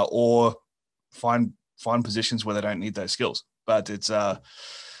 or find positions where they don't need those skills. But it's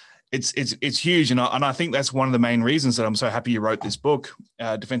huge, and I think that's one of the main reasons that I'm so happy you wrote this book,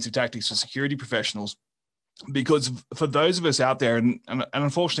 Defensive Tactics for Security Professionals, because for those of us out there, and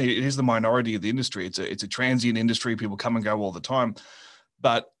unfortunately it is the minority of the industry. It's a transient industry. People come and go all the time,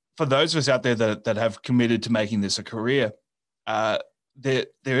 but for those of us out there that have committed to making this a career,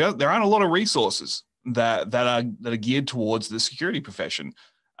 there aren't a lot of resources that are geared towards the security profession.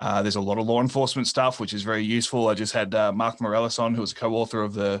 There's a lot of law enforcement stuff, which is very useful. I just had Mark Morellis on, who was a co-author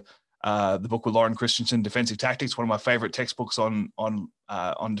of the book with Lauren Christensen, Defensive Tactics, one of my favorite textbooks on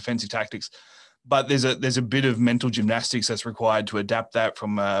defensive tactics. But there's a bit of mental gymnastics that's required to adapt that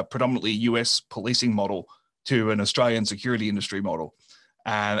from a predominantly US policing model to an Australian security industry model.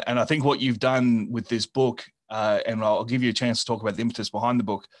 And I think what you've done with this book, and I'll give you a chance to talk about the impetus behind the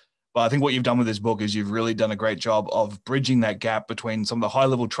book, but I think what you've done with this book is you've really done a great job of bridging that gap between some of the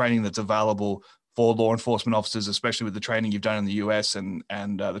high-level training that's available for law enforcement officers, especially with the training you've done in the US and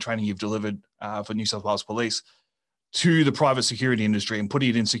the training you've delivered for New South Wales Police, to the private security industry, and putting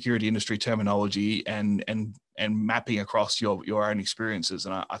it in security industry terminology and mapping across your own experiences.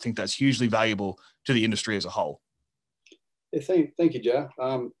 And I think that's hugely valuable to the industry as a whole. Yeah, thank you, Joe.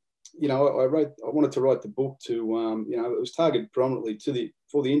 I wanted to write the book to, it was targeted predominantly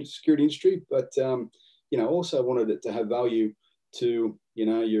for the security industry, but also wanted it to have value to your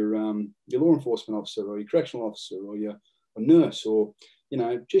law enforcement officer, or your correctional officer, or your nurse, or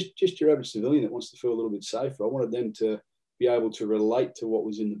just your average civilian that wants to feel a little bit safer. I wanted them to be able to relate to what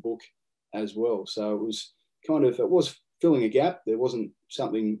was in the book as well. So it was it was filling a gap. There wasn't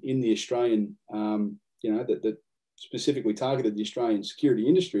something in the Australian, that specifically targeted the Australian security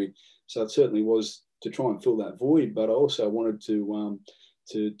industry. So it certainly was to try and fill that void. But I also wanted to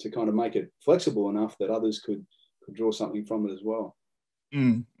kind of make it flexible enough that others could draw something from it as well.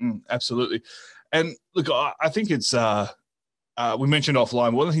 Absolutely. And look, I think it's we mentioned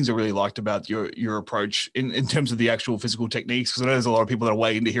offline, one of the things I really liked about your approach in terms of the actual physical techniques, because I know there's a lot of people that are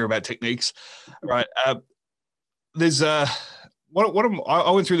waiting to hear about techniques, right? There's I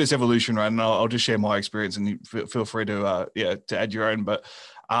went through this evolution, right? And I'll just share my experience, and you feel free to add your own. But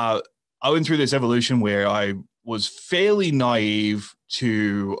I went through this evolution where I was fairly naive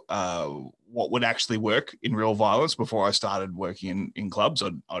to what would actually work in real violence before I started working in clubs.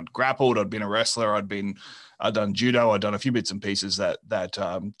 I'd grappled, I'd been a wrestler, I'd done judo, I'd done a few bits and pieces that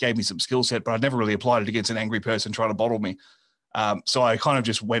gave me some skill set, but I'd never really applied it against an angry person trying to bottle me. So I kind of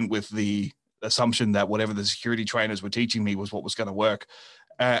just went with the assumption that whatever the security trainers were teaching me was what was going to work.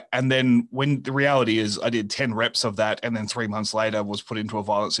 And then when the reality is I did 10 reps of that, and then 3 months later was put into a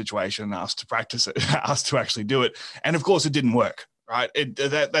violent situation and asked to practice it, asked to actually do it. And of course it didn't work, right?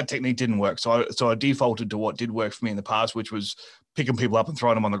 That technique didn't work. So I defaulted to what did work for me in the past, which was picking people up and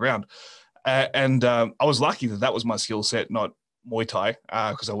throwing them on the ground. I was lucky that was my skill set, not Muay Thai,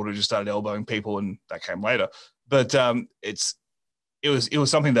 because I would have just started elbowing people, and that came later. But it was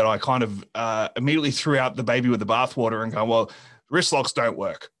something that I kind of immediately threw out the baby with the bathwater and go, well, wrist locks don't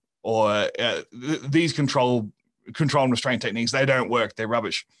work, or these control and restraint techniques, they don't work, they're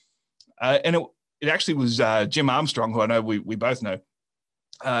rubbish. And it actually was Jim Armstrong, who I know we both know.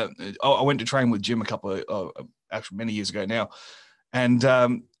 I went to train with Jim a couple of actually many years ago now, and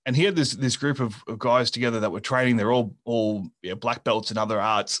he had this group of guys together that were training. They're all black belts in other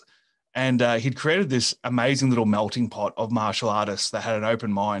arts. And he'd created this amazing little melting pot of martial artists that had an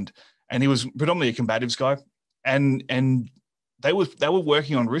open mind. And he was predominantly a combatives guy. And they were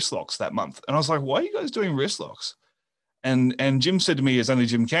working on wrist locks that month. And I was like, why are you guys doing wrist locks? And Jim said to me, as only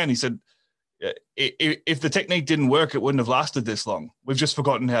Jim can, he said, if the technique didn't work, it wouldn't have lasted this long. We've just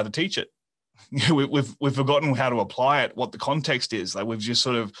forgotten how to teach it. We've forgotten how to apply it, what the context is. Like, we've just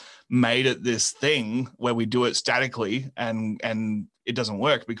sort of made it this thing where we do it statically, and it doesn't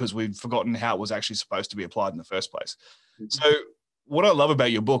work because we've forgotten how it was actually supposed to be applied in the first place. Mm-hmm. So what I love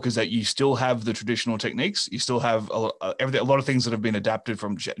about your book is that you still have the traditional techniques. You still have a lot of things that have been adapted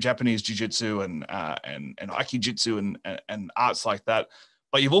from Japanese jiu-jitsu and aikijitsu and arts like that.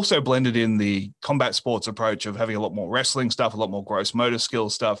 But you've also blended in the combat sports approach of having a lot more wrestling stuff, a lot more gross motor skill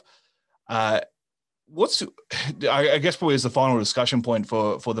stuff. I guess probably as the final discussion point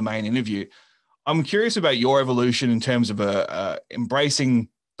for the main interview, I'm curious about your evolution in terms of embracing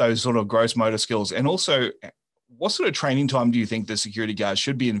those sort of gross motor skills, and also what sort of training time do you think the security guards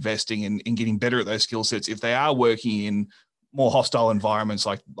should be investing in getting better at those skill sets if they are working in more hostile environments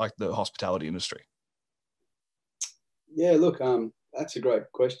like the hospitality industry? Yeah, look, that's a great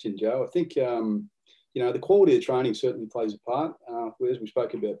question, Joe. I think, the quality of training certainly plays a part. As we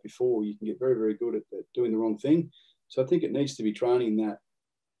spoke about before, you can get very, very good at doing the wrong thing. So I think it needs to be training that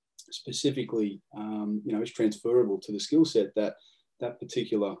specifically, is transferable to the skill set that that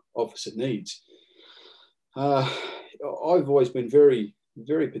particular officer needs. I've always been very,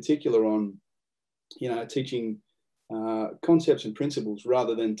 very particular on, teaching concepts and principles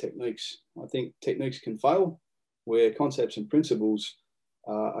rather than techniques. I think techniques can fail where concepts and principles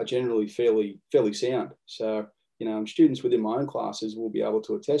are generally fairly sound. So, students within my own classes will be able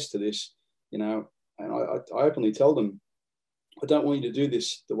to attest to this, and I openly tell them, I don't want you to do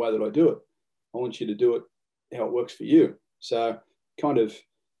this the way that I do it. I want you to do it how it works for you. So kind of,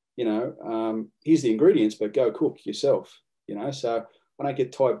 here's the ingredients, but go cook yourself, So I don't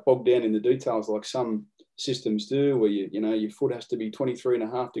get bogged down in the details like some systems do, where your foot has to be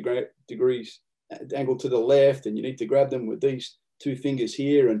 23.5 degrees angled to the left, and you need to grab them with these two fingers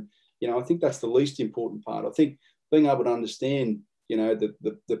here. And, I think that's the least important part. I think being able to understand,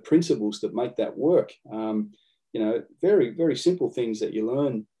 the principles that make that work, very, very simple things that you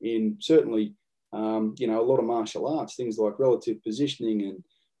learn in certainly, a lot of martial arts, things like relative positioning and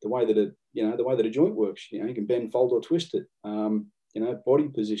the way that a joint works. You can bend, fold, or twist it. Body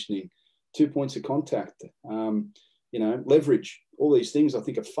positioning, 2 points of contact, leverage. All these things I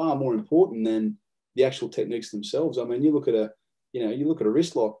think are far more important than the actual techniques themselves. I mean, you look at a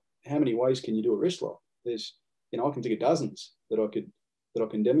wrist lock. How many ways can you do a wrist lock? There's, I can think of dozens that I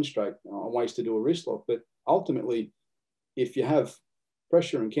can demonstrate on ways to do a wrist lock. But ultimately, if you have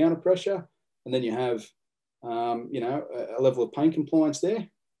pressure and counter pressure, and then you have, a level of pain compliance there,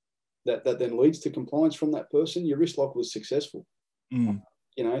 that then leads to compliance from that person, your wrist lock was successful. Mm.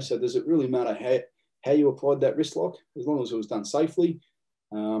 So does it really matter how you applied that wrist lock? As long as it was done safely,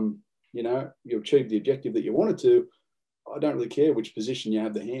 you achieved the objective that you wanted to. I don't really care which position you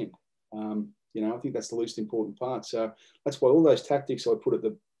have the hand. I think that's the least important part. So that's why all those tactics I put at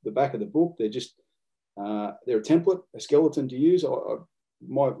the back of the book, they're just, they're a template, a skeleton to use. I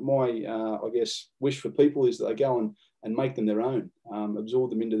guess, wish for people is that they go and make them their own, absorb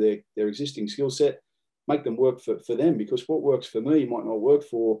them into their existing skill set, make them work for them, because what works for me might not work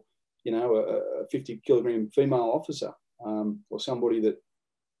for, a 50-kilogram female officer, or somebody that,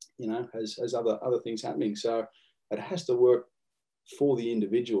 has other things happening. So it has to work for the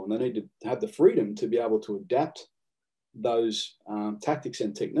individual, and they need to have the freedom to be able to adapt those tactics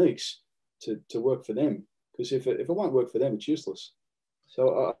and techniques to work for them. Because if it won't work for them, it's useless.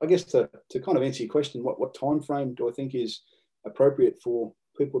 So I guess to kind of answer your question, what time frame do I think is appropriate for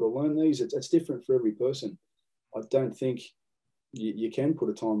people to learn these? It's different for every person. I don't think you can put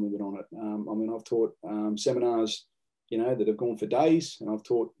a time limit on it. I've taught seminars, that have gone for days, and I've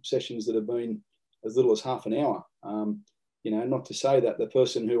taught sessions that have been as little as half an hour. Not to say that the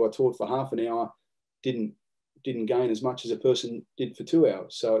person who I taught for half an hour didn't gain as much as a person did for 2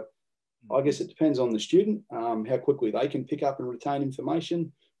 hours. So I guess it depends on the student, how quickly they can pick up and retain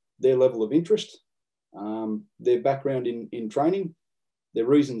information, their level of interest, their background in training, their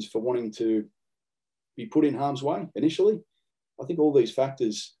reasons for wanting to be put in harm's way initially. I think all these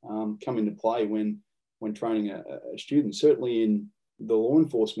factors come into play when training a student. Certainly in the law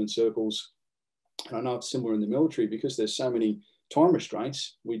enforcement circles, and I know it's similar in the military, because there's so many time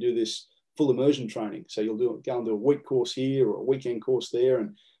restraints. We do this full immersion training. So you'll go and do a week course here or a weekend course there,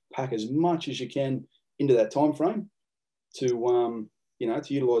 and pack as much as you can into that time frame to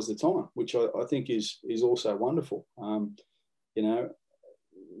utilize the time, which I think is also wonderful.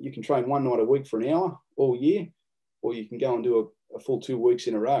 You can train one night a week for an hour all year, or you can go and do a full 2 weeks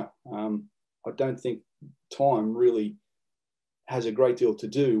in a row. I don't think time really has a great deal to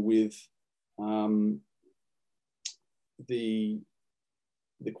do with the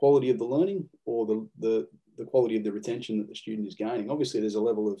quality of the learning or the quality of the retention that the student is gaining. Obviously, there's a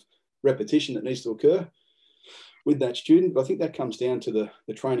level of repetition that needs to occur with that student, but I think that comes down to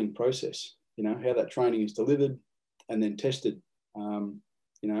the training process, how that training is delivered and then tested, on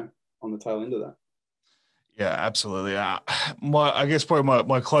the tail end of that. Yeah, absolutely. I guess probably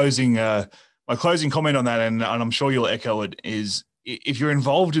my closing comment on that, and I'm sure you'll echo it, is if you're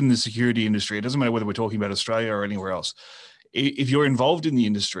involved in the security industry, it doesn't matter whether we're talking about Australia or anywhere else. If you're involved in the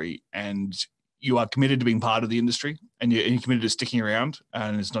industry and you are committed to being part of the industry, and you're committed to sticking around,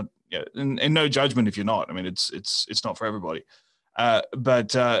 and it's not, yeah, and no judgment if you're not. I mean, it's not for everybody,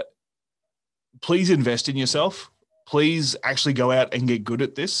 but please invest in yourself. Please actually go out and get good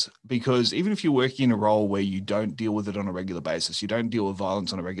at this, because even if you're working in a role where you don't deal with it on a regular basis, you don't deal with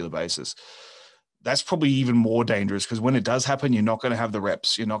violence on a regular basis, that's probably even more dangerous, because when it does happen, you're not going to have the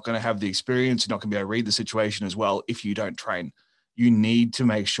reps. You're not going to have the experience. You're not going to be able to read the situation as well if you don't train. You need to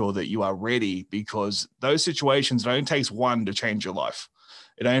make sure that you are ready, because those situations, it only takes one to change your life.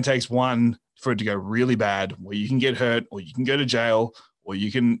 It only takes one for it to go really bad, where you can get hurt, or you can go to jail, or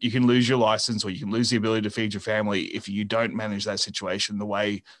you can lose your license, or you can lose the ability to feed your family if you don't manage that situation the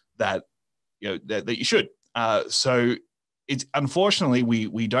way that that you should. So it's unfortunately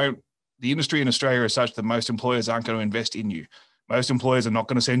we don't. The industry in Australia is such that most employers aren't going to invest in you. Most employers are not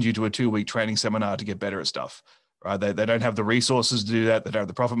going to send you to a 2-week training seminar to get better at stuff. Right? They don't have the resources to do that. They don't have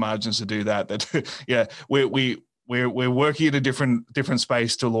the profit margins to do that. Yeah, we're working in a different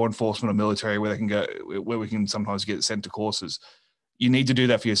space to law enforcement or military, where they can go, where we can sometimes get sent to courses. You need to do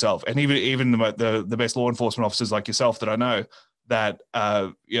that for yourself. And even the best law enforcement officers like yourself that I know that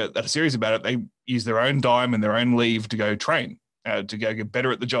that are serious about it, they use their own dime and their own leave to go train, to go get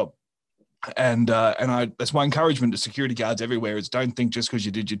better at the job. And that's my encouragement to security guards everywhere, is don't think just because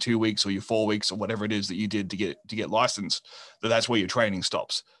you did your 2 weeks or your 4 weeks or whatever it is that you did to get licensed, that's where your training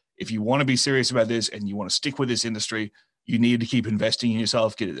stops. If you want to be serious about this and you want to stick with this industry, you need to keep investing in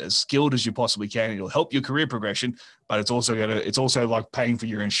yourself, get as skilled as you possibly can. It'll help your career progression, but it's also like paying for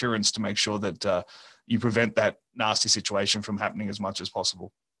your insurance to make sure that you prevent that nasty situation from happening as much as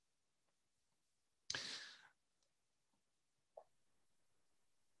possible.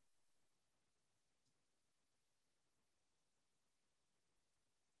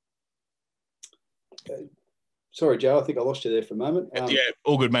 Sorry, Joe, I think I lost you there for a moment. Yeah,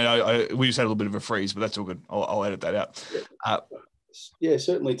 all good, mate. We just had a little bit of a freeze, but that's all good. I'll edit that out. Yeah,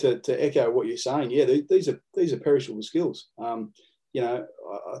 certainly to echo what you're saying. Yeah, these are perishable skills. I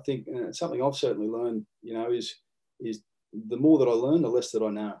think something I've certainly learned, is the more that I learn, the less that I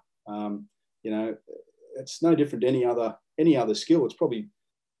know. It's no different to any other skill. It's probably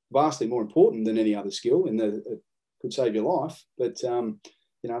vastly more important than any other skill, in that it could save your life. But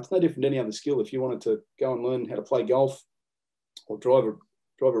it's no different to any other skill. If you wanted to go and learn how to play golf or drive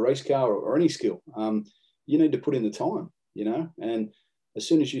a race car or any skill, you need to put in the time, and as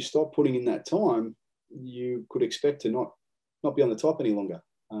soon as you stop putting in that time, you could expect to not be on the top any longer.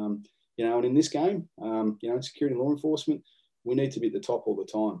 And in this game, in security and law enforcement, we need to be at the top all the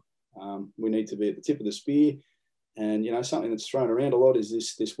time. We need to be at the tip of the spear. And, something that's thrown around a lot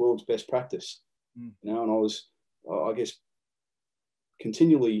is this world's best practice. And I was, I guess,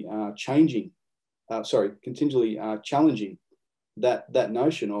 continually challenging that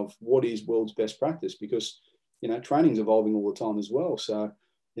notion of what is world's best practice, because training's evolving all the time as well. So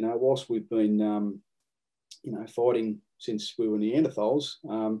whilst we've been fighting since we were Neanderthals,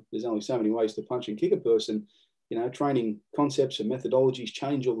 there's only so many ways to punch and kick a person. Training concepts and methodologies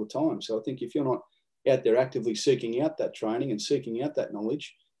change all the time. So I think if you're not out there actively seeking out that training and seeking out that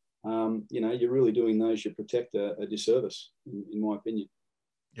knowledge, you're really doing those you protect a disservice, in my opinion.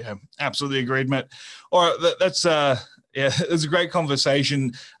 Yeah, absolutely agreed, Matt. All right, that's a great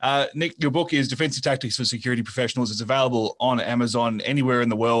conversation. Nick, your book is Defensive Tactics for Security Professionals. It's available on Amazon anywhere in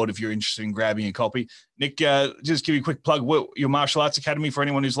the world if you're interested in grabbing a copy. Nick, just give you a quick plug. Your martial arts academy for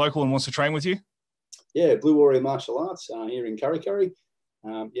anyone who's local and wants to train with you? Yeah, Blue Warrior Martial Arts here in Kurri Kurri.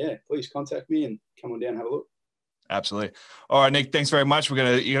 Please contact me and come on down and have a look. Absolutely. All right, Nick, thanks very much. You're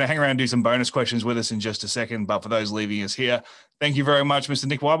gonna hang around and do some bonus questions with us in just a second. But for those leaving us here, thank you very much, Mr.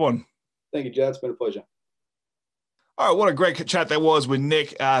 Nick Wyborn. Thank you, Jad. It's been a pleasure. All right, what a great chat that was with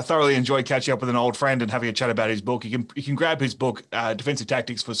Nick. Thoroughly enjoyed catching up with an old friend and having a chat about his book. You can grab his book, Defensive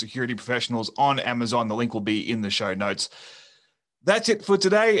Tactics for Security Professionals, on Amazon. The link will be in the show notes. That's it for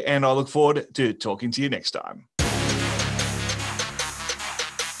today, and I look forward to talking to you next time.